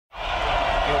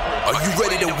Are you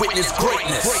ready to witness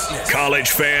greatness? College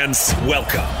fans,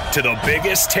 welcome to the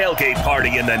biggest tailgate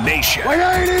party in the nation.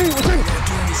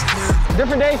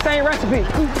 Different day, same recipe.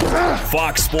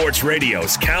 Fox Sports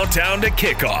Radio's Countdown to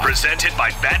Kickoff, presented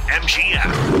by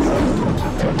BetMGM,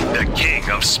 the king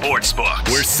of sportsbooks.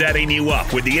 We're setting you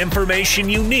up with the information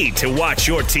you need to watch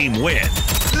your team win.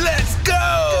 Let's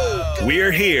go!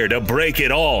 We're here to break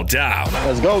it all down.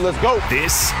 Let's go.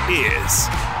 This is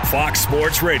Fox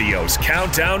Sports Radio's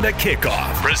Countdown to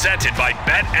Kickoff, presented by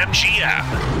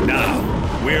BetMGM.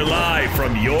 Now, we're live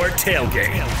from your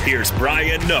tailgate. Here's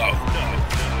Brian Noe.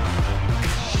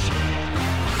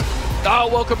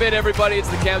 Welcome in, everybody. It's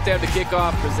the Countdown to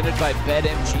Kickoff presented by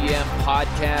BetMGM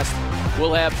podcast.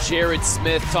 We'll have Jared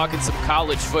Smith talking some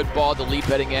college football, the lead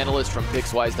betting analyst from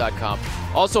PicksWise.com.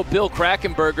 Also, Bill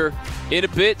Krackomberger in a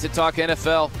bit to talk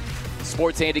NFL,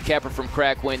 sports handicapper from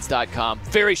CrackWins.com.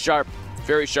 Very sharp.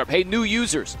 Hey, new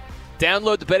users,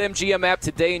 download the BetMGM app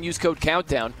today and use code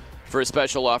COUNTDOWN for a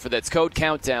special offer. That's code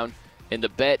COUNTDOWN in the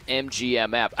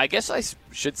BetMGM app. I guess I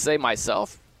should say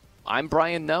myself, I'm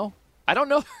Brian Noe. I don't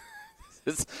know.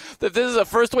 If this is the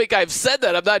first week I've said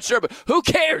that, I'm not sure, but who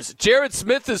cares? Jared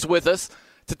Smith is with us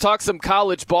to talk some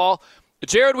college ball.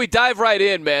 Jared, we dive right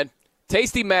in, man.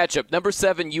 Tasty matchup, number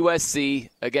 7 USC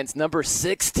against number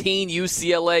 16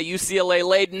 UCLA. UCLA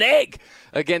laid an egg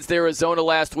against Arizona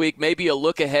last week, maybe a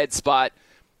look-ahead spot,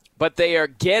 but they are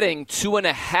getting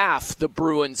 2.5, the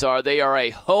Bruins are. They are a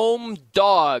home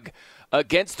dog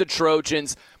against the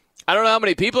Trojans. I don't know how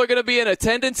many people are going to be in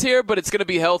attendance here, but it's going to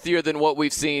be healthier than what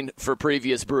we've seen for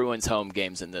previous Bruins home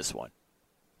games in this one.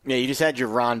 Yeah, you just had your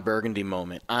Ron Burgundy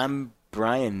moment. I'm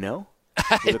Brian Noe?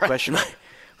 With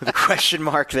a question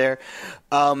mark there.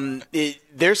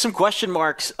 There's some question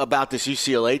marks about this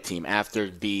UCLA team after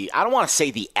I don't want to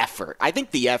say the effort. I think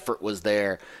the effort was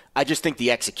there. I just think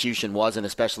the execution wasn't,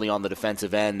 especially on the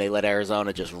defensive end. They let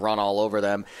Arizona just run all over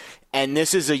them. And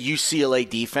this is a UCLA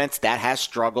defense that has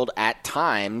struggled at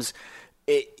times,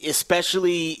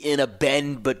 especially in a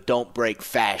bend but don't break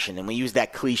fashion. And we use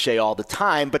that cliche all the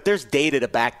time, but there's data to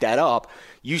back that up.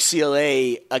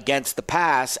 UCLA against the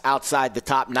pass outside the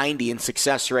top 90 in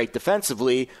success rate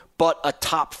defensively, but a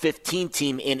top 15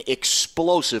 team in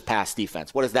explosive pass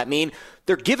defense. What does that mean?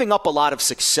 They're giving up a lot of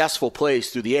successful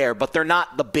plays through the air, but they're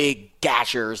not the big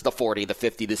gashers, the 40, the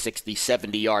 50, the 60,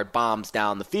 70-yard bombs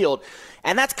down the field.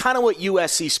 And that's kind of what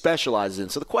USC specializes in.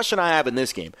 So the question I have in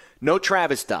this game, no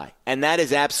Travis Dye, and that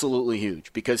is absolutely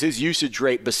huge because his usage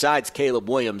rate besides Caleb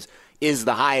Williams is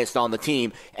the highest on the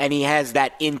team, and he has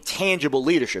that intangible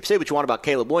leadership. Say what you want about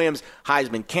Caleb Williams,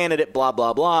 Heisman candidate, blah,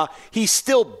 blah, blah. He's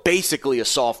still basically a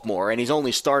sophomore, and he's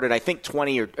only started, I think,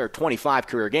 20 or 25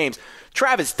 career games.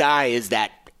 Travis Dye is that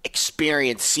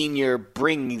experienced senior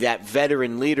bringing that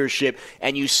veteran leadership,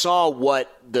 and you saw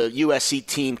what the USC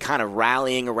team kind of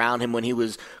rallying around him when he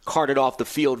was carted off the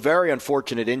field. Very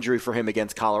unfortunate injury for him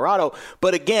against Colorado.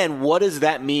 But again, what does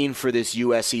that mean for this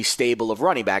USC stable of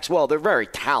running backs? Well, they're very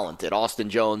talented. Austin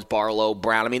Jones, Barlow,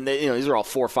 Brown. I mean, these are all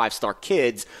 4 or 5-star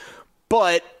kids.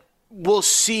 But we'll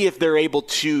see if they're able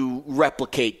to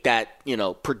replicate that,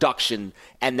 production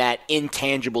and that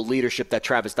intangible leadership that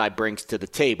Travis Dye brings to the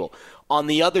table. On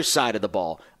the other side of the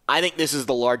ball, I think this is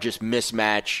the largest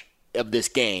mismatch of this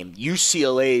game.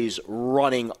 UCLA's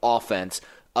running offense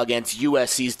against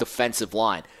USC's defensive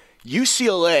line.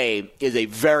 UCLA is a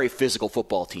very physical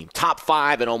football team. Top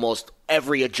 5 in almost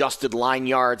every adjusted line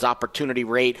yards, opportunity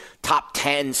rate, top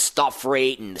 10 stuff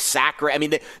rate, and sack rate. I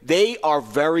mean, they are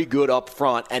very good up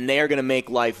front, and they are going to make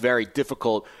life very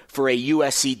difficult for a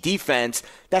USC defense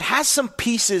that has some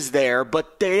pieces there,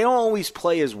 but they don't always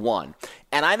play as one.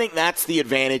 And I think that's the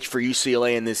advantage for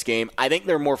UCLA in this game. I think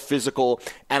they're more physical,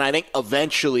 and I think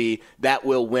eventually that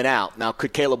will win out. Now,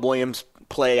 could Caleb Williams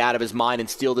play out of his mind and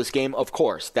steal this game? Of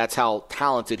course. That's how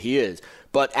talented he is.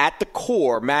 But at the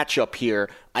core matchup here,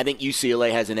 I think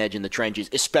UCLA has an edge in the trenches,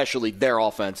 especially their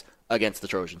offense against the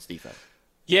Trojans' defense.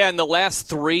 Yeah, and the last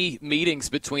 3 meetings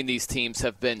between these teams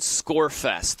have been score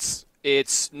fests.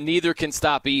 It's neither can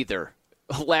stop either.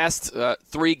 Last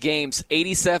 3 games,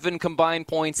 87 combined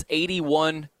points,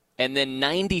 81, and then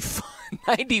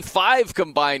 95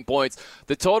 combined points.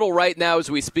 The total right now as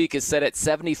we speak is set at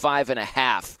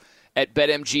 75.5 at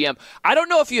BetMGM. I don't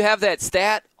know if you have that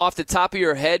stat off the top of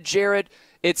your head, Jared.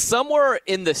 It's somewhere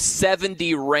in the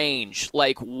 70 range,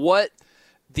 like what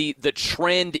the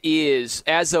trend is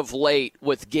as of late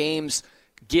with games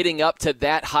getting up to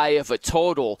that high of a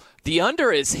total. The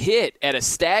under is hit at a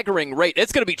staggering rate.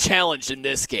 It's going to be challenged in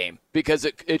this game because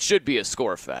it should be a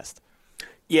score fest.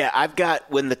 Yeah, I've got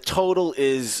when the total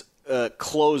is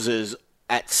closes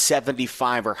at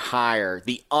 75 or higher.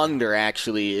 The under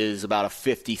actually is about a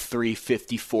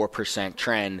 53-54%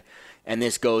 trend, and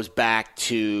this goes back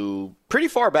to pretty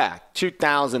far back,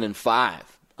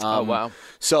 2005. Oh, wow.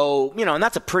 So, and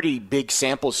that's a pretty big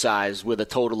sample size with a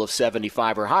total of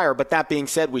 75 or higher. But that being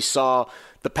said, we saw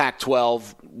the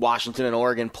Pac-12, Washington and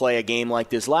Oregon, play a game like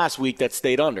this last week that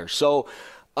stayed under. So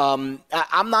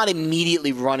I'm not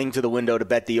immediately running to the window to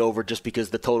bet the over just because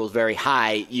the total is very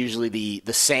high. Usually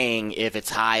the saying, if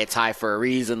it's high for a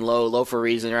reason, low for a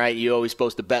reason, right? You're always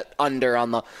supposed to bet under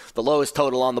on the lowest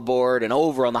total on the board and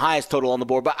over on the highest total on the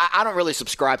board. But I don't really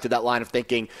subscribe to that line of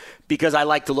thinking because I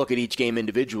like to look at each game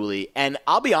individually. And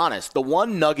I'll be honest, the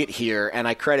one nugget here, and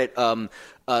I credit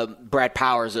Brad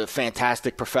Powers, a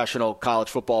fantastic professional college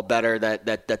football bettor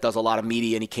that does a lot of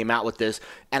media, and he came out with this.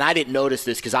 And I didn't notice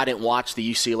this because I didn't watch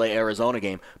the UCLA-Arizona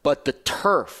game. But the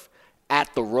turf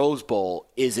at the Rose Bowl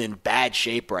is in bad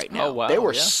shape right now. Oh, wow, they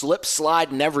were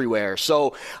slip-sliding everywhere.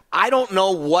 So I don't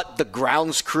know what the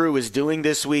grounds crew is doing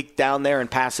this week down there in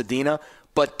Pasadena,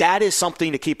 but that is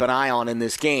something to keep an eye on in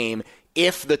this game.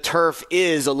 If the turf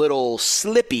is a little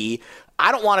slippy,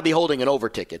 I don't want to be holding an over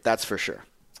ticket, that's for sure.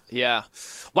 Yeah.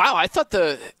 Wow, I thought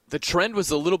the trend was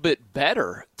a little bit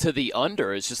better to the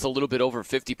under. It's just a little bit over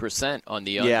 50% on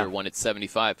the under when it's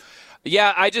 75.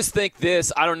 Yeah, I just think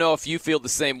this, I don't know if you feel the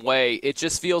same way. It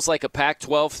just feels like a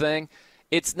Pac-12 thing.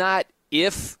 It's not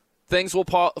if things will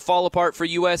fall apart for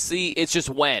USC, it's just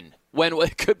when. When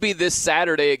it could be this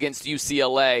Saturday against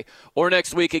UCLA or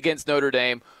next week against Notre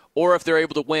Dame, or if they're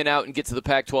able to win out and get to the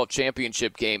Pac-12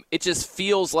 championship game. It just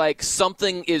feels like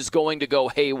something is going to go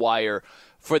haywire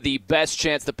for the best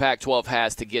chance the Pac-12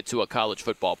 has to get to a college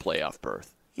football playoff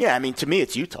berth. Yeah, I mean, to me,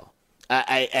 it's Utah.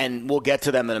 And we'll get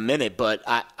to them in a minute, but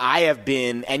I have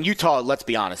been – and Utah, let's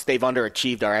be honest, they've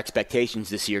underachieved our expectations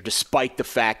this year, despite the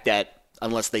fact that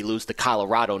unless they lose to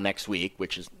Colorado next week,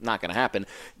 which is not going to happen,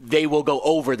 they will go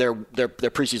over their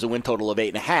preseason win total of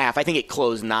 8.5. I think it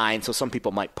closed 9, so some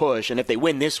people might push. And if they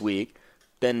win this week,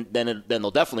 then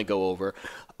they'll definitely go over.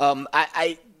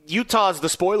 Utah's the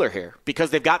spoiler here because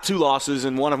they've got 2 losses,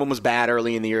 and one of them was bad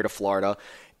early in the year to Florida.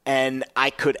 And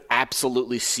I could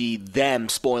absolutely see them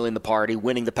spoiling the party,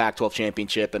 winning the Pac-12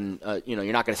 championship. And,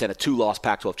 you're not going to send a 2-loss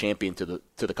Pac-12 champion to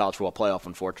the college football playoff,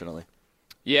 unfortunately.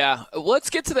 Yeah, let's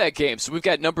get to that game. So we've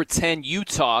got number 10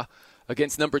 Utah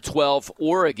against number 12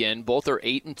 Oregon. Both are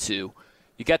 8-2.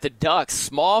 You got the Ducks,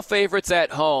 small favorites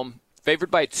at home,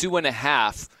 favored by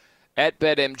 2.5 at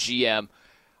BetMGM.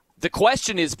 The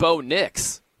question is Bo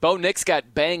Nix. Bo Nix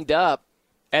got banged up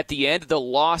at the end of the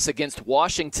loss against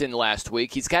Washington last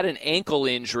week. He's got an ankle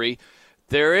injury.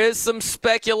 There is some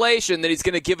speculation that he's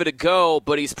going to give it a go,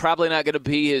 but he's probably not going to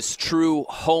be his true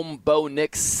home Bo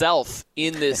Nix self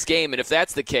in this game. And if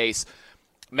that's the case,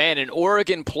 man, an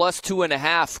Oregon plus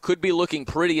 2.5 could be looking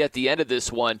pretty at the end of this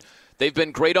one. They've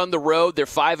been great on the road. They're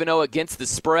 5-0 against the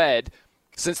spread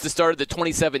since the start of the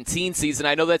 2017 season.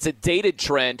 I know that's a dated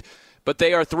trend, but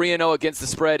they are 3-0 against the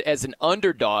spread as an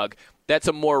underdog. That's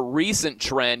a more recent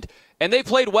trend. And they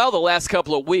played well the last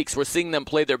couple of weeks. We're seeing them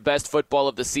play their best football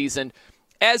of the season.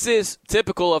 As is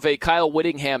typical of a Kyle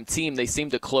Whittingham team, they seem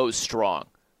to close strong.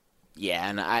 Yeah,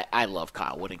 and I love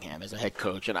Kyle Whittingham as a head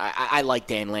coach, and I like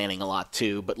Dan Lanning a lot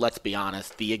too, but let's be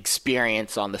honest, the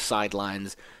experience on the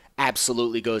sidelines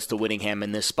absolutely goes to Whittingham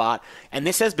in this spot. And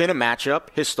this has been a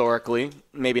matchup historically,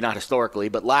 maybe not historically,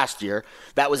 but last year,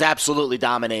 that was absolutely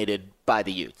dominated by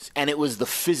the Utes. And it was the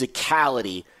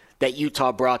physicality that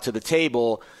Utah brought to the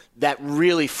table that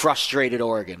really frustrated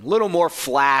Oregon. A little more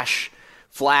flash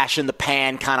in the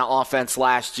pan kind of offense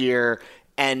last year,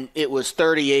 and it was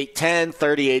 38-10,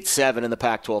 38-7 in the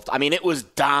Pac-12. I mean, it was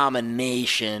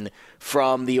domination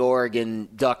from the Oregon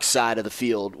Ducks side of the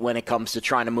field when it comes to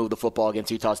trying to move the football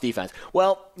against Utah's defense.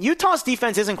 Well, Utah's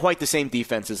defense isn't quite the same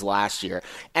defense as last year.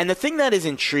 And the thing that is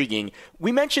intriguing,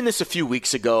 we mentioned this a few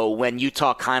weeks ago when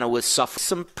Utah kind of was suffering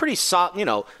some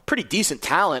pretty decent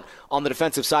talent on the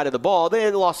defensive side of the ball. They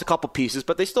had lost a couple pieces,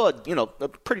 but they still had,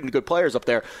 pretty good players up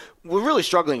there. We're really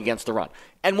struggling against the run.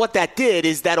 And what that did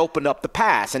is that opened up the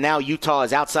pass. And now Utah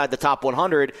is outside the top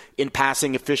 100 in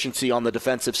passing efficiency on the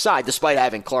defensive side, despite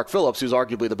having Clark Phillips, who's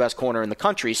arguably the best corner in the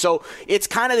country. So it's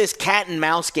kind of this cat and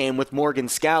mouse game with Morgan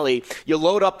Scalley. You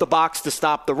load up the box to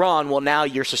stop the run. Well, now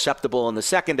you're susceptible in the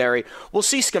secondary. We'll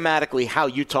see schematically how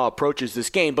Utah approaches this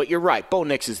game. But you're right. Bo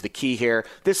Nix is the key here.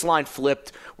 This line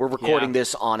flipped. We're recording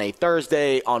this on a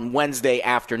Thursday. On Wednesday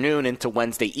afternoon into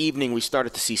Wednesday evening, we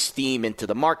started to see steam into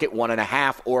the market.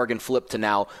 1.5. Oregon flipped to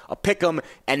now a pick'em,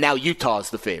 and now Utah's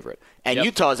the favorite. And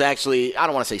Utah's actually, I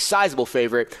don't want to say sizable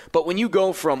favorite, but when you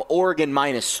go from Oregon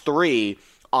 -3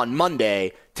 on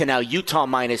Monday to now Utah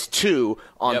 -2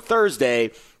 on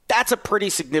Thursday. That's a pretty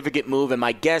significant move, and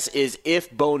my guess is if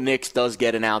Bo Nix does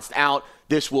get announced out,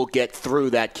 this will get through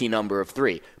that key number of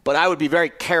 3. But I would be very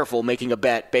careful making a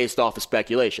bet based off of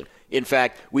speculation. In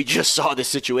fact, we just saw this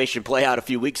situation play out a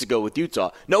few weeks ago with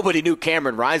Utah. Nobody knew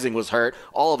Cameron Rising was hurt.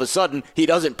 All of a sudden, he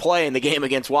doesn't play in the game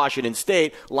against Washington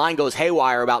State. Line goes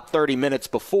haywire about 30 minutes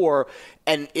before,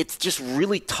 and it's just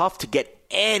really tough to get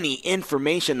any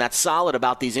information that's solid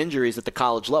about these injuries at the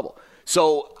college level.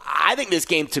 So I think this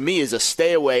game, to me, is a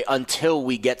stay away until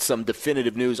we get some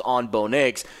definitive news on Bo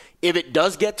Nix. If it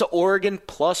does get to Oregon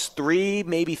 +3,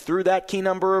 maybe through that key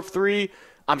number of 3,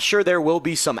 I'm sure there will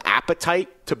be some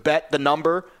appetite to bet the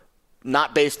number,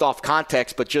 not based off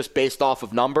context, but just based off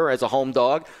of number as a home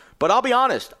dog. But I'll be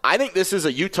honest, I think this is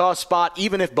a Utah spot,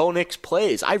 even if Bo Nix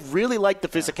plays. I really like the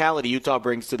physicality Utah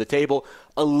brings to the table.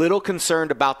 A little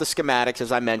concerned about the schematics,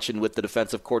 as I mentioned, with the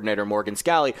defensive coordinator, Morgan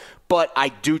Scalley. But I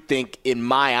do think, in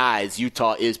my eyes,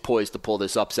 Utah is poised to pull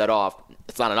this upset off.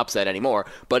 It's not an upset anymore.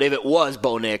 But if it was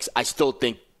Bo Nix, I still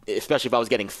think, especially if I was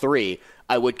getting 3,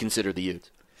 I would consider the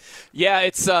Utes. Yeah,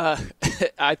 it's.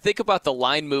 I think about the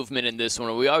line movement in this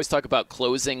one. We always talk about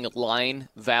closing line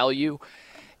value.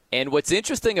 And what's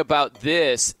interesting about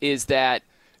this is that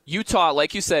Utah,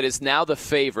 like you said, is now the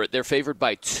favorite. They're favored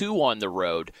by 2 on the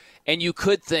road. And you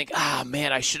could think,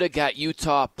 man, I should have got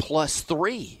Utah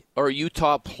 +3 or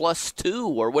Utah +2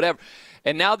 or whatever.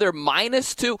 And now they're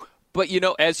 -2. But,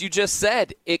 as you just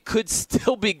said, it could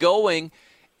still be going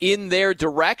in their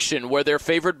direction where they're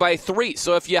favored by 3.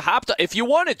 So if you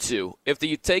wanted to, if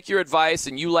you take your advice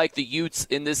and you like the Utes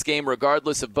in this game,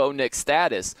 regardless of Bo Nix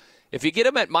status, if you get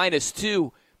them at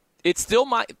 -2, it still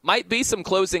might be some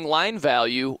closing line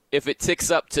value if it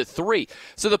ticks up to 3.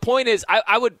 So the point is,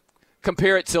 I would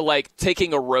compare it to like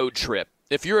taking a road trip.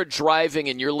 If you're driving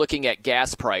and you're looking at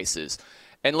gas prices,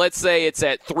 and let's say it's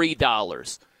at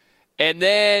 $3, and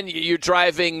then you're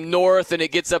driving north and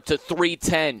it gets up to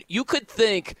 $3.10, you could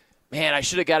think, man, I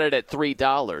should have got it at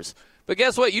 $3. But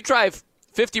guess what? You drive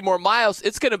 50 more miles,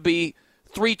 it's going to be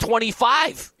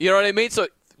 $3.25. You know what I mean? So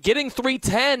getting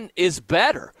 $3.10 is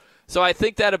better. So I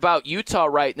think that about Utah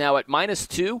right now at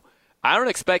 -2. I don't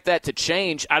expect that to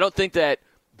change. I don't think that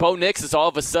Bo Nix is all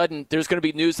of a sudden, there's going to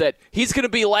be news that he's going to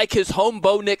be like his home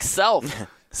Bo Nix self.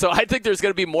 So I think there's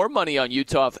going to be more money on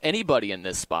Utah if anybody in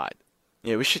this spot.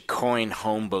 Yeah, we should coin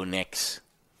home Bo Nix.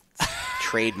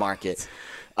 Trademark it.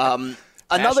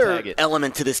 Another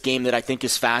element to this game that I think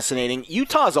is fascinating,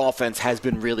 Utah's offense has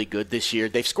been really good this year.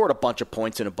 They've scored a bunch of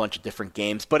points in a bunch of different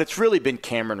games, but it's really been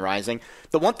Cameron Rising.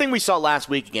 The one thing we saw last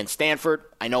week against Stanford,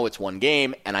 I know it's one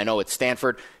game, and I know it's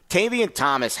Stanford, Tavion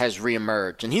Thomas has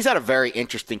reemerged, and he's had a very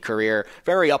interesting career,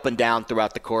 very up and down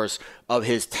throughout the course of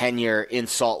his tenure in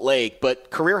Salt Lake, but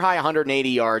career-high 180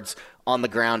 yards on the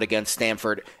ground against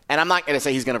Stanford. And I'm not going to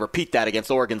say he's going to repeat that against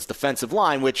Oregon's defensive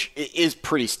line, which is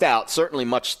pretty stout, certainly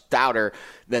much stouter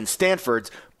than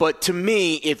Stanford's. But to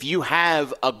me, if you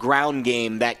have a ground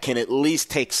game that can at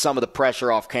least take some of the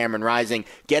pressure off Cameron Rising,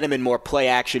 get him in more play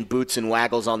action, boots and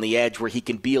waggles on the edge where he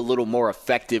can be a little more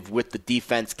effective with the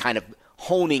defense kind of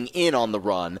honing in on the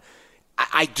run,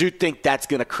 I do think that's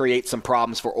going to create some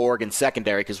problems for Oregon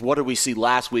secondary, because what did we see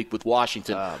last week with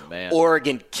Washington? Oh, man.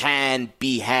 Oregon can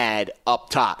be had up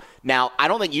top. Now, I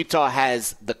don't think Utah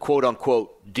has the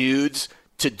quote-unquote dudes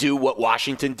to do what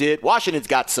Washington did. Washington's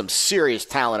got some serious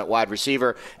talent at wide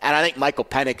receiver, and I think Michael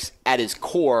Penix, at his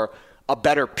core, a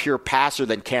better pure passer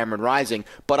than Cameron Rising.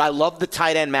 But I love the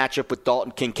tight end matchup with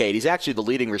Dalton Kincaid. He's actually the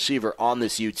leading receiver on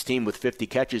this Utes team with 50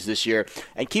 catches this year.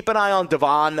 And keep an eye on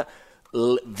Devon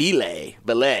Vile.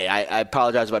 I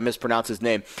apologize if I mispronounce his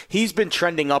name. He's been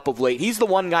trending up of late. He's the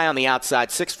one guy on the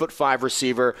outside, 6'5"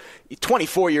 receiver,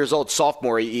 24 years old,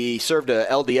 sophomore. He served a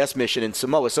LDS mission in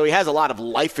Samoa, so he has a lot of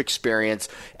life experience,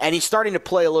 and he's starting to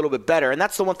play a little bit better. And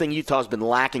that's the one thing Utah's been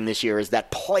lacking this year, is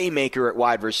that playmaker at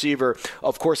wide receiver.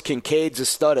 Of course, Kincaid's a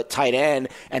stud at tight end,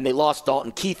 and they lost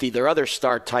Dalton Keithy, their other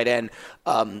star tight end,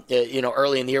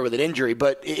 early in the year with an injury.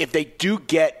 But if they do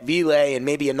get Vile and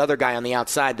maybe another guy on the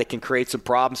outside that can create some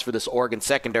problems for this Oregon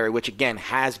secondary, which again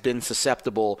has been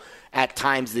susceptible at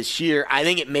times this year, I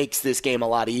think it makes this game a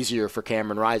lot easier for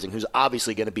Cameron Rising, who's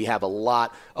obviously going to have a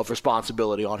lot of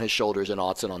responsibility on his shoulders in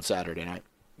Autzen on Saturday night.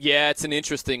 Yeah, it's an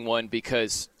interesting one,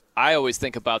 because I always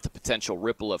think about the potential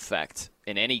ripple effect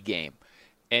in any game.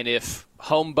 And if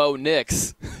home Bo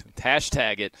Nix,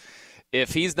 hashtag it,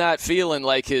 if he's not feeling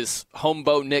like his home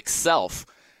Bo Nix self,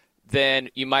 then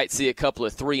you might see a couple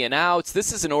of 3-and-outs.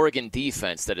 This is an Oregon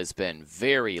defense that has been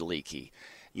very leaky.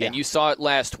 Yeah. And you saw it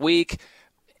last week.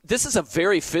 this is a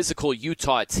very physical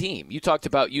Utah team. You talked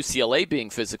about UCLA being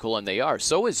physical, and they are.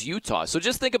 So is Utah. So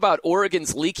just think about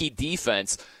Oregon's leaky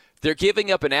defense. They're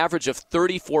giving up an average of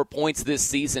 34 points this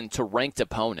season to ranked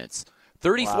opponents.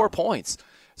 34 points.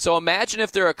 So imagine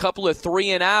if there are a couple of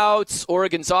 3-and-outs.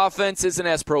 Oregon's offense isn't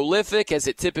as prolific as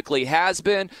it typically has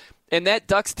been. And that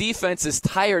Ducks defense is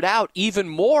tired out even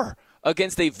more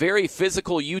against a very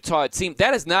physical Utah team.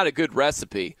 That is not a good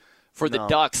recipe for the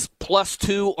Ducks,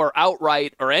 +2 or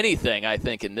outright or anything, I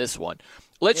think, in this one.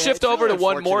 Let's shift over to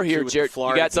one more here, Jared.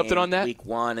 You got something on that? Week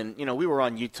 1, and, we were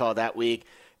on Utah that week.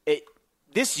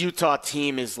 This Utah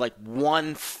team is like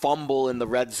one fumble in the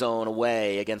red zone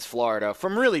away against Florida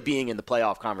from really being in the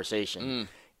playoff conversation.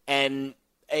 And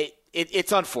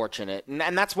it's unfortunate.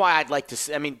 And that's why I'd like to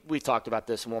see – I mean, we've talked about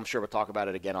this, and I'm sure we'll talk about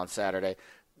it again on Saturday.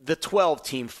 The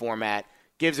 12-team format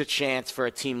gives a chance for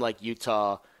a team like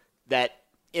Utah that –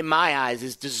 in my eyes,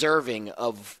 is deserving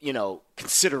of,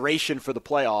 consideration for the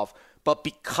playoff. But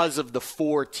because of the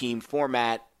 4-team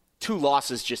format, 2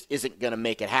 losses just isn't going to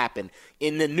make it happen.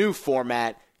 In the new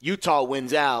format, Utah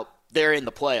wins out, they're in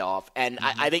the playoff. And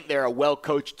I think they're a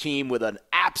well-coached team with an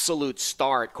absolute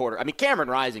star at quarter. I mean, Cameron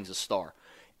Rising's a star.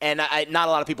 And not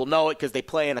a lot of people know it because they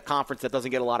play in a conference that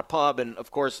doesn't get a lot of pub. And,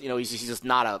 of course, he's just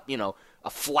not a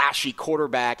flashy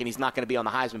quarterback, and he's not going to be on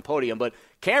the Heisman podium. But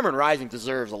Cameron Rising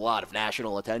deserves a lot of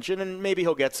national attention, and maybe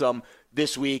he'll get some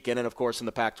this week and then, of course, in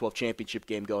the Pac-12 championship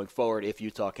game going forward if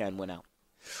Utah can win out.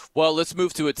 Well, let's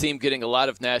move to a team getting a lot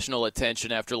of national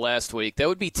attention after last week. That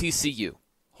would be TCU.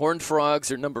 Horned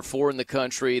Frogs are number 4 in the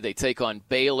country. They take on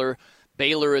Baylor.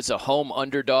 Baylor is a home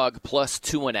underdog,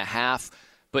 +2.5.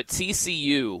 But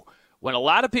TCU, when a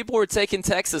lot of people were taking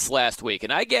Texas last week,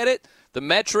 and I get it, the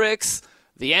metrics,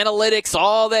 the analytics,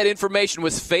 all that information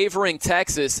was favoring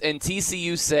Texas, and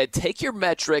TCU said, take your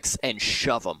metrics and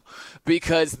shove them,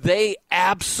 because they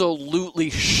absolutely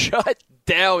shut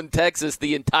down Texas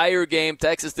the entire game.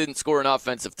 Texas didn't score an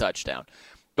offensive touchdown.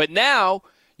 But now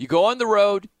you go on the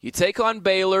road, you take on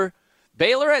Baylor.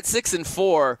 Baylor at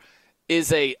 6-4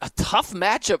 is a tough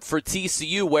matchup for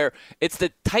TCU, where it's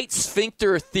the tight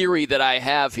sphincter theory that I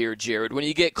have here, Jared. When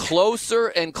you get closer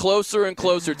and closer and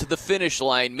closer to the finish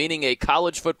line, meaning a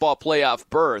college football playoff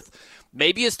berth,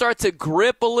 maybe you start to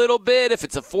grip a little bit if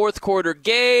it's a fourth quarter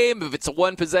game, if it's a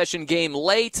one-possession game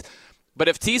late. But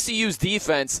if TCU's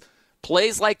defense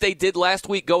plays like they did last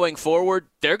week going forward,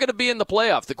 they're going to be in the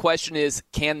playoff. The question is,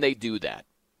 can they do that?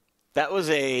 That was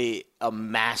a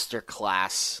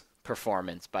masterclass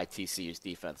performance by TCU's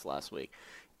defense last week.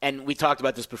 And we talked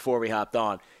about this before we hopped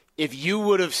on. If you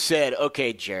would have said,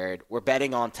 okay, Jared, we're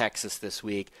betting on Texas this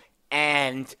week,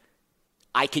 and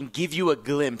I can give you a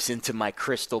glimpse into my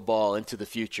crystal ball into the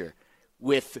future,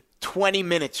 with 20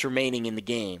 minutes remaining in the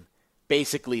game,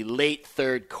 basically late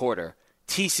third quarter,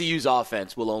 TCU's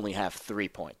offense will only have 3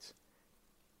 points.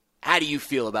 How do you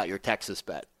feel about your Texas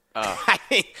bet?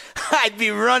 I'd be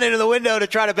running to the window to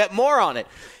try to bet more on it.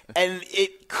 And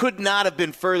it could not have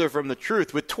been further from the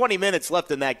truth. With 20 minutes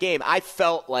left in that game, I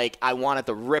felt like I wanted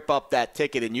to rip up that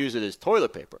ticket and use it as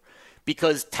toilet paper,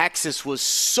 because Texas was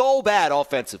so bad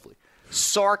offensively.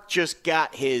 Sark just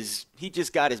got his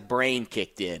brain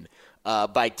kicked in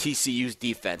by TCU's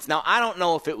defense. Now, I don't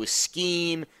know if it was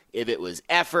scheme, if it was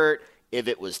effort, if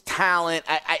it was talent.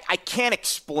 I can't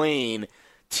explain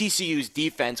TCU's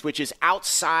defense, which is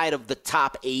outside of the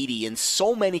top 80 in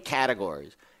so many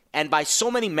categories. And by so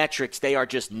many metrics, they are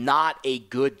just not a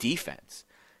good defense.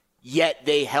 Yet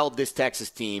they held this Texas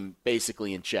team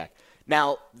basically in check.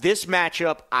 Now, this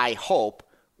matchup, I hope,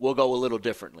 will go a little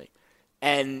differently.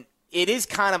 And it is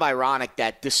kind of ironic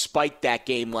that despite that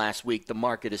game last week, the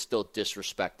market is still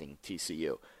disrespecting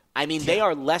TCU. I mean, they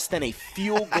are less than a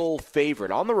field goal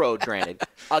favorite on the road, granted,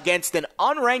 against an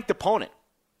unranked opponent.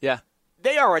 Yeah.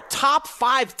 They are a top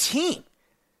 5 team.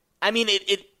 I mean,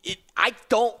 I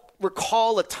don't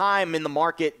recall a time in the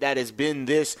market that has been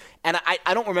this, and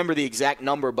I don't remember the exact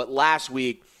number, but last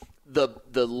week the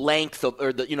length of,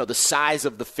 or the size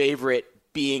of the favorite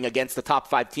being against the top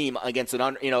 5 team against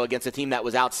against a team that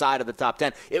was outside of the top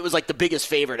 10, it was like the biggest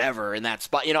favorite ever in that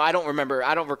spot. I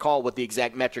don't recall what the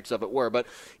exact metrics of it were, but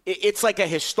it's like a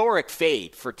historic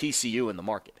fade for TCU in the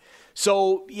market.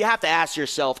 So you have to ask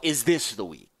yourself, is this the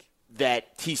week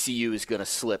that TCU is going to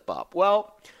slip up?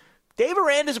 Well, Dave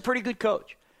Aranda is a pretty good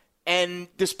coach. And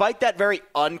despite that very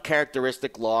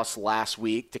uncharacteristic loss last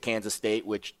week to Kansas State,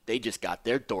 which they just got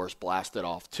their doors blasted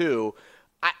off too,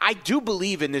 I do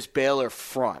believe in this Baylor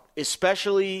front,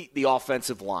 especially the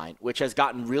offensive line, which has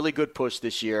gotten really good push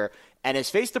this year and has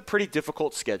faced a pretty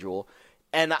difficult schedule.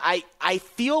 And I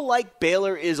feel like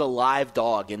Baylor is a live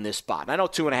dog in this spot. And I know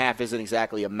 2.5 isn't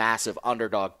exactly a massive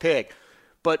underdog pick,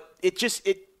 But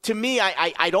to me,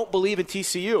 I don't believe in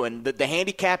TCU, and the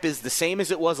handicap is the same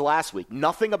as it was last week.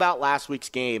 Nothing about last week's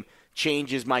game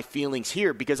changes my feelings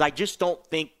here because I just don't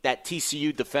think that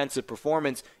TCU defensive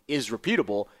performance is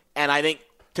repeatable. And I think,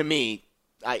 to me,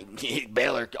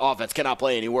 Baylor offense cannot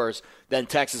play any worse than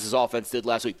Texas's offense did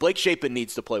last week. Blake Shapen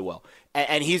needs to play well,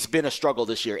 and he's been a struggle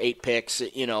this year. 8 picks,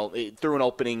 threw an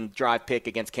opening drive pick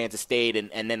against Kansas State,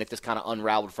 and then it just kind of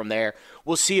unraveled from there.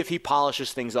 We'll see if he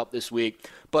polishes things up this week.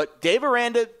 But Dave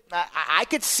Aranda, I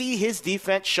could see his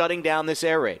defense shutting down this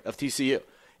air raid of TCU.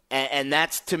 And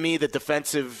that's, to me, the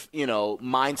defensive,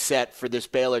 mindset for this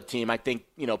Baylor team, I think,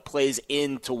 plays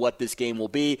into what this game will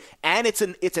be. And it's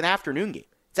an afternoon game.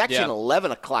 It's actually an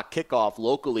 11 o'clock kickoff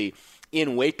locally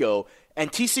in Waco. And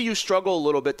TCU struggled a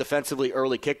little bit defensively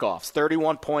early kickoffs.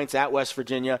 31 points at West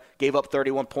Virginia, gave up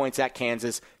 31 points at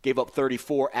Kansas, gave up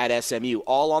 34 at SMU.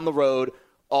 All on the road,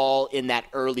 all in that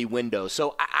early window.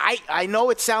 So I know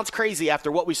it sounds crazy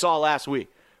after what we saw last week,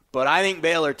 but I think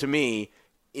Baylor, to me,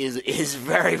 is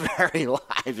very, very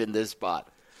live in this spot.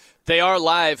 They are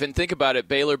live, and think about it,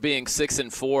 Baylor being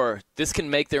 6-4, this can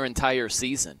make their entire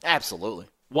season. Absolutely.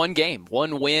 One game,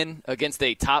 one win against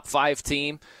a top 5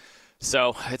 team.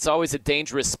 So it's always a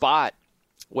dangerous spot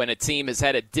when a team has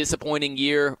had a disappointing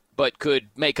year but could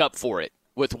make up for it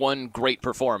with one great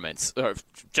performance, or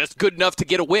just good enough to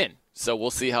get a win. So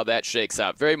we'll see how that shakes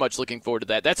out. Very much looking forward to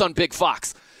that. That's on Big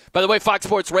Fox. By the way, Fox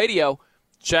Sports Radio,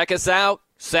 check us out.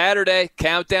 Saturday,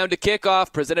 countdown to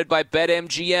kickoff, presented by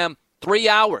BetMGM. 3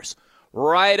 hours,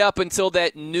 right up until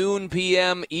that noon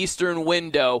p.m. Eastern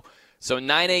window. So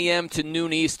 9 a.m. to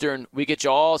noon Eastern, we get you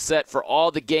all set for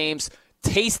all the games.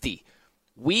 Tasty.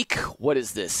 Week, what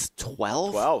is this,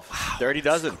 12? 12. Wow, 30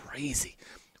 dozen. Crazy.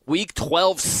 Week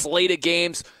 12 slate of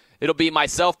games. It'll be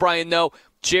myself, Brian Noe,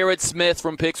 Jared Smith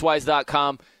from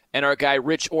Pickswise.com, and our guy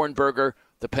Rich Ornberger,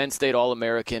 the Penn State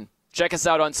All-American. Check us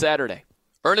out on Saturday.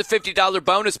 Earn a $50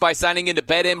 bonus by signing into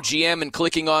BetMGM and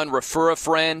clicking on Refer a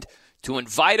Friend to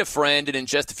invite a friend. And in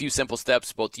just a few simple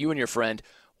steps, both you and your friend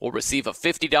will receive a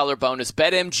 $50 bonus.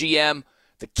 BetMGM,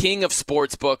 the king of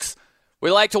sportsbooks.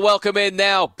 We'd like to welcome in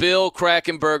now Bill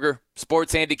Krackomberger,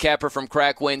 sports handicapper from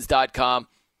crackwins.com,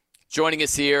 joining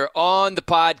us here on the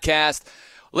podcast.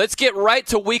 Let's get right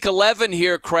to Week 11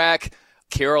 here, Crack.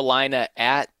 Carolina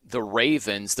at the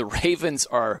Ravens. The Ravens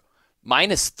are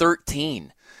minus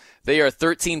 13. They are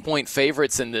 13-point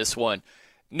favorites in this one.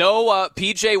 No,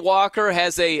 P.J. Walker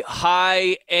has a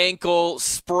high ankle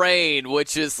sprain,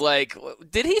 which is like,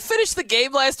 did he finish the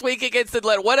game last week against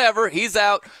Atlanta? Whatever, he's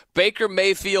out. Baker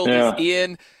Mayfield is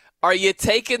in. Are you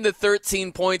taking the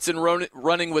 13 points and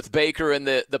running with Baker and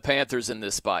the Panthers in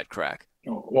this spot, Crack?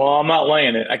 Well, I'm not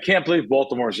laying it. I can't believe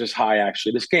Baltimore is this high,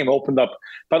 actually. This game opened up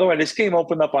 – by the way, this game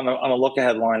opened up on a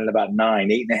look-ahead line at about 9,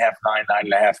 8.5,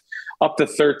 9, 9.5, up to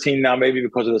 13 now, maybe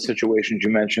because of the situations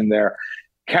you mentioned there.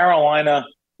 Carolina,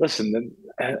 listen,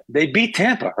 they beat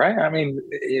Tampa, right? I mean,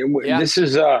 this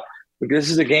is a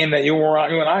game that you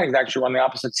and I actually were on the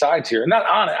opposite sides here. Not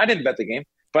on it. I didn't bet the game,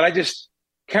 but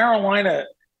Carolina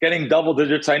getting double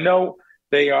digits. I know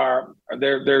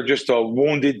they're just a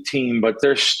wounded team, but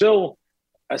they're still –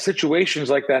 situations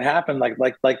like that happen, like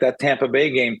that Tampa Bay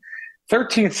game.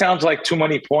 13 sounds like too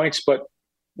many points, but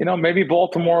maybe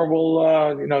Baltimore will.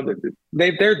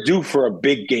 They're due for a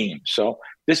big game, so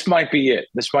this might be it.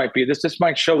 This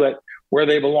might show that where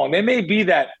they belong. They may be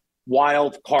that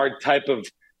wild card type of.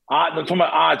 I'm talking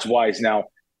about odds wise now.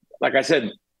 Like I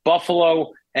said,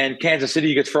 Buffalo and Kansas City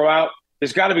you could throw out.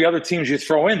 There's got to be other teams you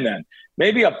throw in then.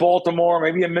 Maybe a Baltimore,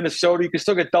 maybe a Minnesota. You can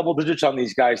still get double digits on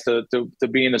these guys to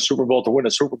be in the Super Bowl, to win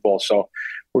a Super Bowl. So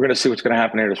we're going to see what's going to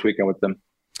happen here this weekend with them.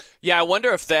 Yeah, I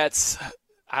wonder if that's,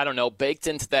 I don't know, baked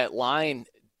into that line.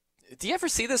 Do you ever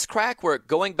see this, Crack, where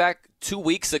going back 2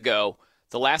 weeks ago,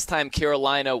 the last time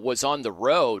Carolina was on the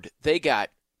road, they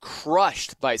got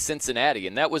crushed by Cincinnati,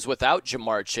 and that was without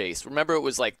Jamar Chase. Remember, it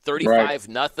was like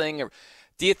 35-0.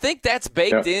 Do you think that's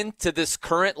baked into this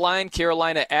current line,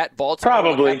 Carolina at Baltimore?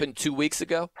 Probably. What happened 2 weeks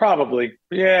ago? Probably.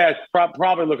 Yeah,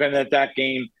 probably looking at that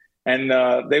game. And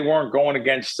they weren't going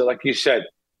against, like you said,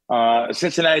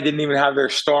 Cincinnati didn't even have their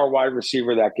star wide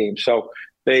receiver that game. So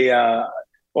they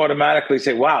automatically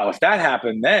say, wow, if that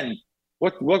happened, then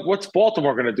what's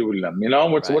Baltimore going to do to them?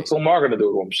 What's Lamar going to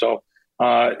do to them? So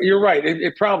you're right.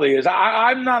 It probably is.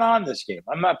 I'm not on this game.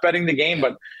 I'm not betting the game,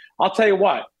 but I'll tell you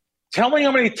what. Tell me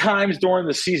how many times during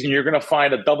the season you're going to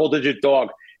find a double-digit dog,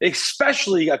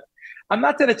 especially I'm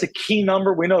not that it's a key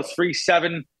number. We know 3,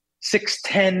 7, 6,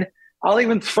 10. I'll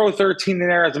even throw 13 in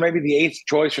there as maybe the 8th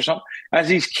choice or something. As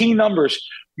these key numbers,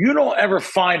 you don't ever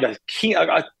find a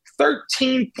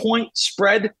 13-point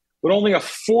spread with only a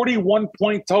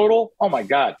 41-point total. Oh, my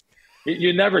God.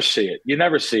 You never see it. You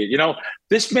never see it. You know,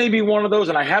 this may be one of those,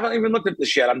 and I haven't even looked at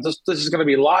this yet. This is going to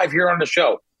be live here on the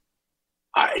show.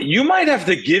 You might have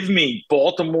to give me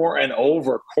Baltimore and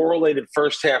over correlated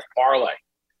first half parlay.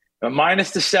 Minus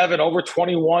the 7, over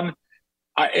 21.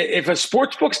 If a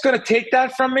sports book's going to take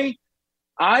that from me,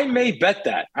 I may bet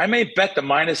that. I may bet the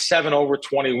minus 7 over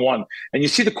 21. And you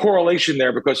see the correlation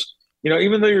there because, you know,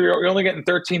 even though you're only getting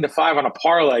 13-5 on a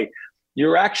parlay,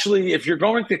 you're actually, if you're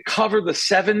going to cover the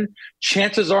 7,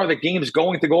 chances are the game's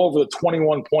going to go over the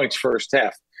 21 points first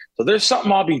half. So there's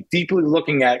something I'll be deeply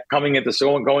looking at going into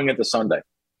Sunday.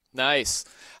 Nice.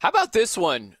 How about this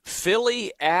one?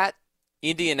 Philly at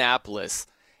Indianapolis.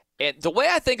 And the way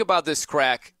I think about this,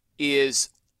 Crack, is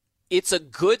it's a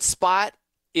good spot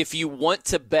if you want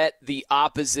to bet the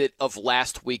opposite of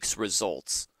last week's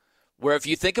results. Where if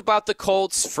you think about the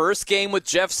Colts' first game with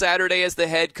Jeff Saturday as the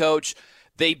head coach,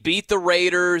 they beat the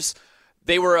Raiders.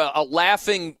 They were a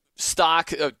laughing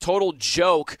stock, a total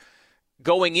joke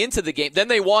going into the game. Then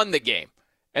they won the game.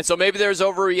 And so maybe there's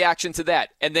overreaction to that.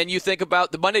 And then you think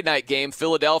about the Monday night game,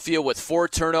 Philadelphia with 4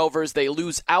 turnovers. They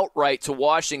lose outright to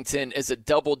Washington as a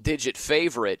double-digit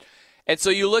favorite. And so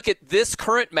you look at this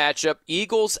current matchup,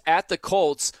 Eagles at the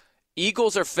Colts.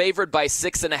 Eagles are favored by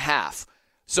 6.5.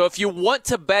 So if you want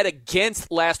to bet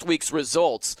against last week's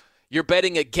results, you're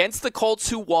betting against the Colts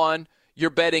who won. You're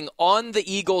betting on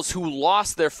the Eagles who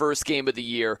lost their first game of the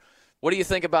year. What do you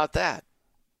think about that?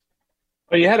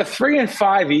 Well, you had a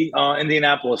 3-5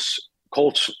 Indianapolis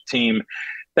Colts team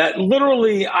that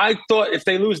literally I thought if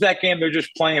they lose that game, they're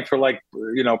just playing for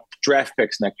draft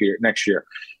picks next year.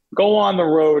 Go on the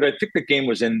road. I think the game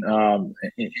was I'm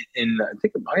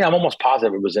almost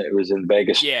positive it was in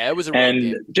Vegas. Yeah, it was a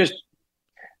road game.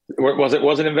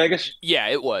 Was it in Vegas? Yeah,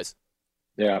 it was.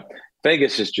 Yeah.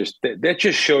 Vegas is that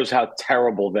just shows how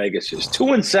terrible Vegas is.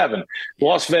 2-7,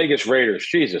 Las Vegas Raiders.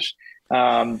 Jesus.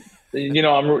 I'm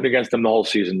rooting against them the whole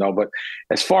season, though. But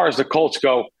as far as the Colts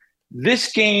go,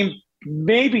 this game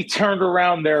maybe turned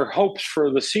around their hopes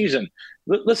for the season.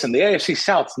 Listen, the AFC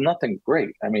South's nothing great.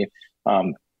 I mean,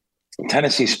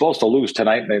 Tennessee's supposed to lose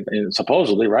tonight,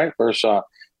 supposedly, right? Versus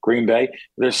Green Bay.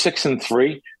 They're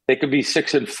 6-3. They could be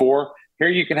 6-4. Here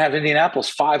you can have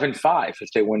Indianapolis 5-5 if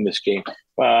they win this game.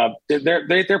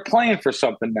 They're playing for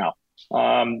something now.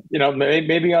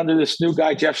 Maybe under this new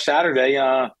guy Jeff Saturday,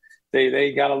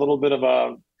 they got a little bit of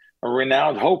a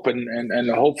renowned hope,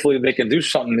 and hopefully they can do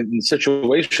something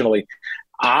situationally.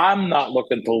 I'm not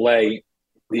looking to lay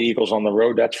the Eagles on the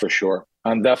road, that's for sure.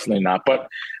 I'm definitely not. But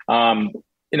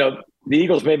the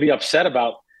Eagles may be upset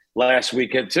about last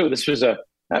weekend too.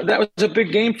 That was a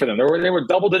big game for them. They were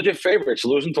double-digit favorites,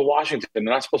 losing to Washington. They're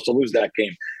not supposed to lose that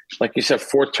game. Like you said,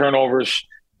 4 turnovers,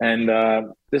 and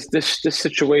this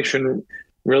situation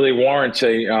really warrants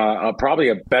probably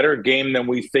a better game than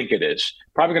we think it is.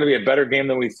 Probably going to be a better game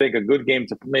than we think, a good game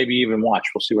to maybe even watch.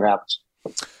 We'll see what happens.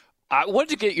 I wanted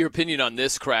to get your opinion on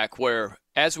this, Crack, where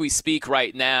as we speak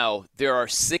right now, there are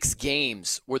 6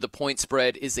 games where the point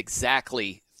spread is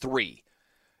exactly 3.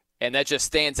 And that just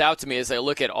stands out to me as I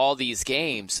look at all these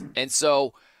games. And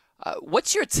so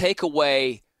what's your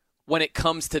takeaway when it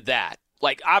comes to that?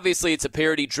 Like, obviously, it's a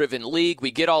parity-driven league.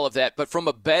 We get all of that. But from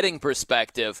a betting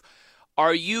perspective,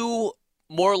 are you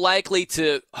more likely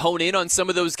to hone in on some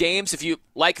of those games? If you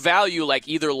like value, like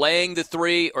either laying the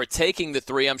 3 or taking the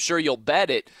 3, I'm sure you'll bet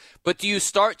it. But do you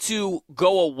start to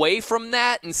go away from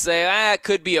that and say, it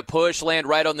could be a push, land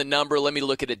right on the number, let me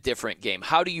look at a different game?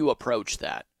 How do you approach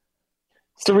that?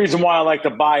 It's the reason why I like to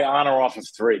buy on or off of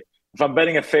 3. If I'm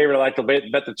betting a favorite, I like to bet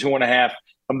the 2.5. If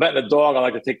I'm betting a dog, I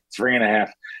like to take 3.5,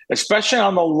 especially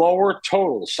on the lower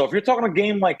totals. So if you're talking a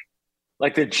game like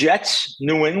the Jets,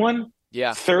 New England,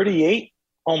 38,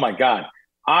 oh my God.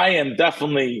 I am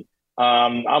definitely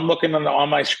I'm looking on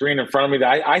my screen in front of me.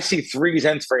 I see 3s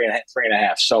and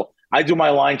 3.5. So I do my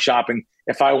line shopping.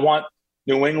 If I want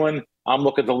New England, I'm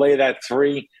looking to lay that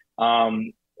 3. So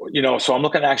I'm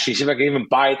looking to actually see if I can even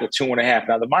buy it at 2.5.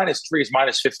 Now, the -3 is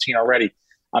 -15 already.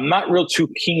 I'm not real too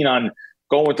keen on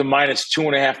going with the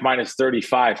 -2.5,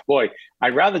 -35. Boy,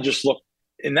 I'd rather just look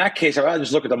 – in that case, I'd rather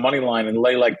just look at the money line and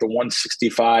lay like the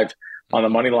 165 on the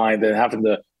money line than having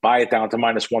to buy it down to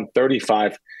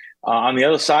 -135. On the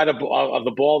other side of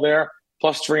the ball there,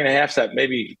 +3.5, that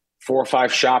maybe 4 or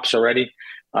 5 shops already.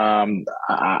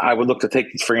 I would look to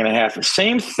take the 3.5.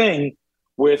 Same thing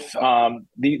with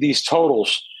these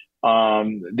totals.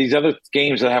 These other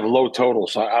games that have low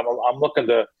totals, I'm looking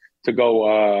to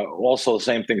go also the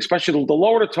same thing. Especially the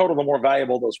lower the total, the more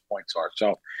valuable those points are.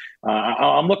 So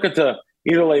I'm looking to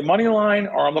either lay money line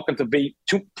or I'm looking to be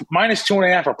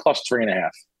 -2.5 or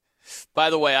 +3.5. By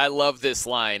the way, I love this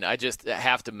line. I just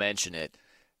have to mention it.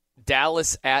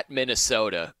 Dallas at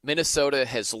Minnesota. Minnesota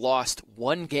has lost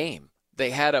one game. They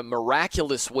had a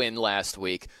miraculous win last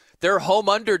week. They're home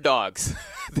underdogs.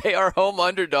 They are home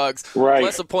underdogs. Right.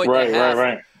 Plus a point and a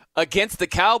half against the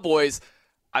Cowboys.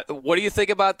 What do you think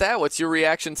about that? What's your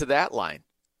reaction to that line?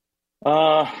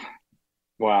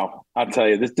 Wow, I'll tell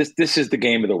you, this is the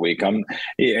game of the week.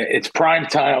 It's prime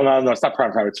time. No, it's not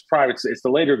prime time. It's prime. It's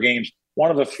the later games. One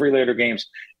of the 3 later games.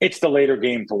 It's the later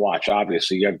game to watch.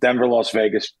 Obviously, you have Denver, Las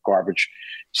Vegas, garbage.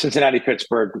 Cincinnati,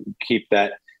 Pittsburgh, keep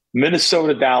that.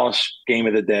 Minnesota, Dallas, game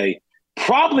of the day.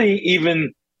 Probably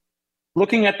even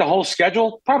looking at the whole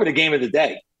schedule, probably the game of the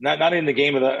day. Not even the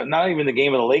game of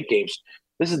the late games.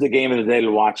 This is the game of the day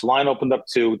to watch. Line opened up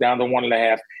 2, down to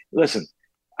 1.5. Listen.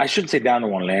 I shouldn't say down to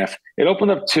 1.5. It opened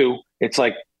up 2. It's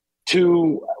like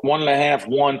 2, 1.5,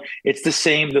 1. It's the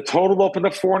same. The total opened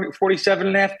up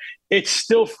 47.5. It's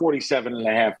still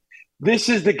 47.5. This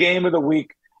is the game of the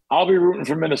week. I'll be rooting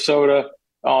for Minnesota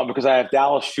because I have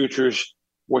Dallas futures,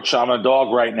 which I'm a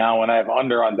dog right now, and I have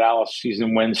under on Dallas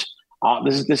season wins.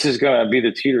 This is going to be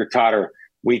the teeter-totter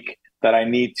week that I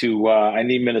need to. I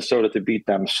need Minnesota to beat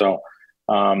them. So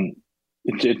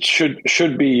it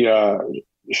should be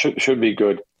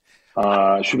good.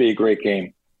 Should be a great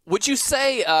game. Would you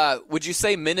say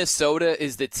Minnesota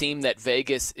is the team that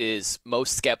Vegas is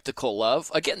most skeptical of?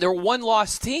 Again, they're a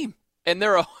one-loss team, and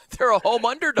they're a home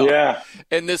underdog. Yeah.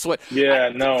 In this one. Yeah,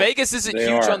 no. Vegas isn't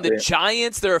huge on the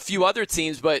Giants. There are a few other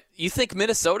teams, but you think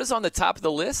Minnesota's on the top of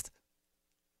the list?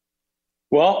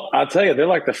 Well, I'll tell you, they're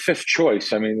like the 5th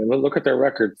choice. I mean, look at their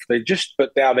record. They just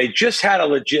had a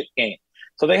legit game.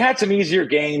 So they had some easier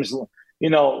games,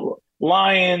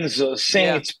 Lions,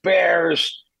 Saints,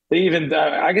 Bears, they even,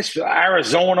 I guess,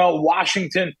 Arizona,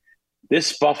 Washington.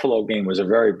 This Buffalo game was a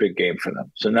very big game for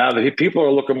them. So now the people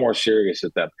are looking more serious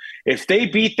at them. If they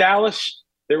beat Dallas,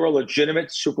 they're a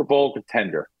legitimate Super Bowl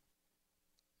contender.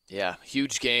 Yeah,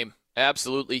 huge game.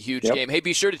 Absolutely huge game. Hey,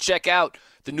 be sure to check out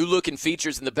the new look and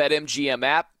features in the BetMGM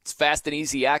app. It's fast and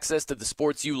easy access to the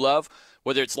sports you love,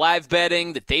 whether it's live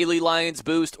betting, the daily Lions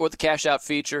boost, or the cash out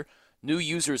feature. New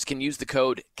users can use the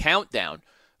code COUNTDOWN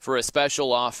for a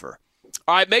special offer.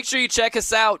 All right, make sure you check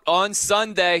us out on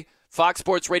Sunday. Fox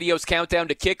Sports Radio's Countdown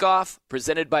to Kickoff,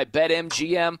 presented by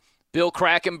BetMGM. Bill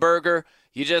Krackomberger,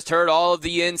 you just heard all of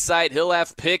the insight. He'll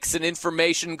have picks and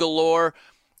information galore.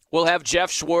 We'll have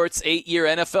Jeff Schwartz, 8-year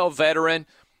NFL veteran.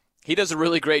 He does a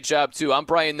really great job, too. I'm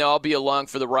Brian Noe. I'll be along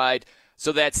for the ride.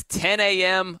 So that's 10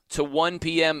 a.m. to 1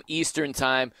 p.m. Eastern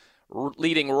Time,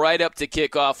 leading right up to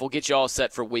kickoff. We'll get you all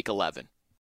set for Week 11.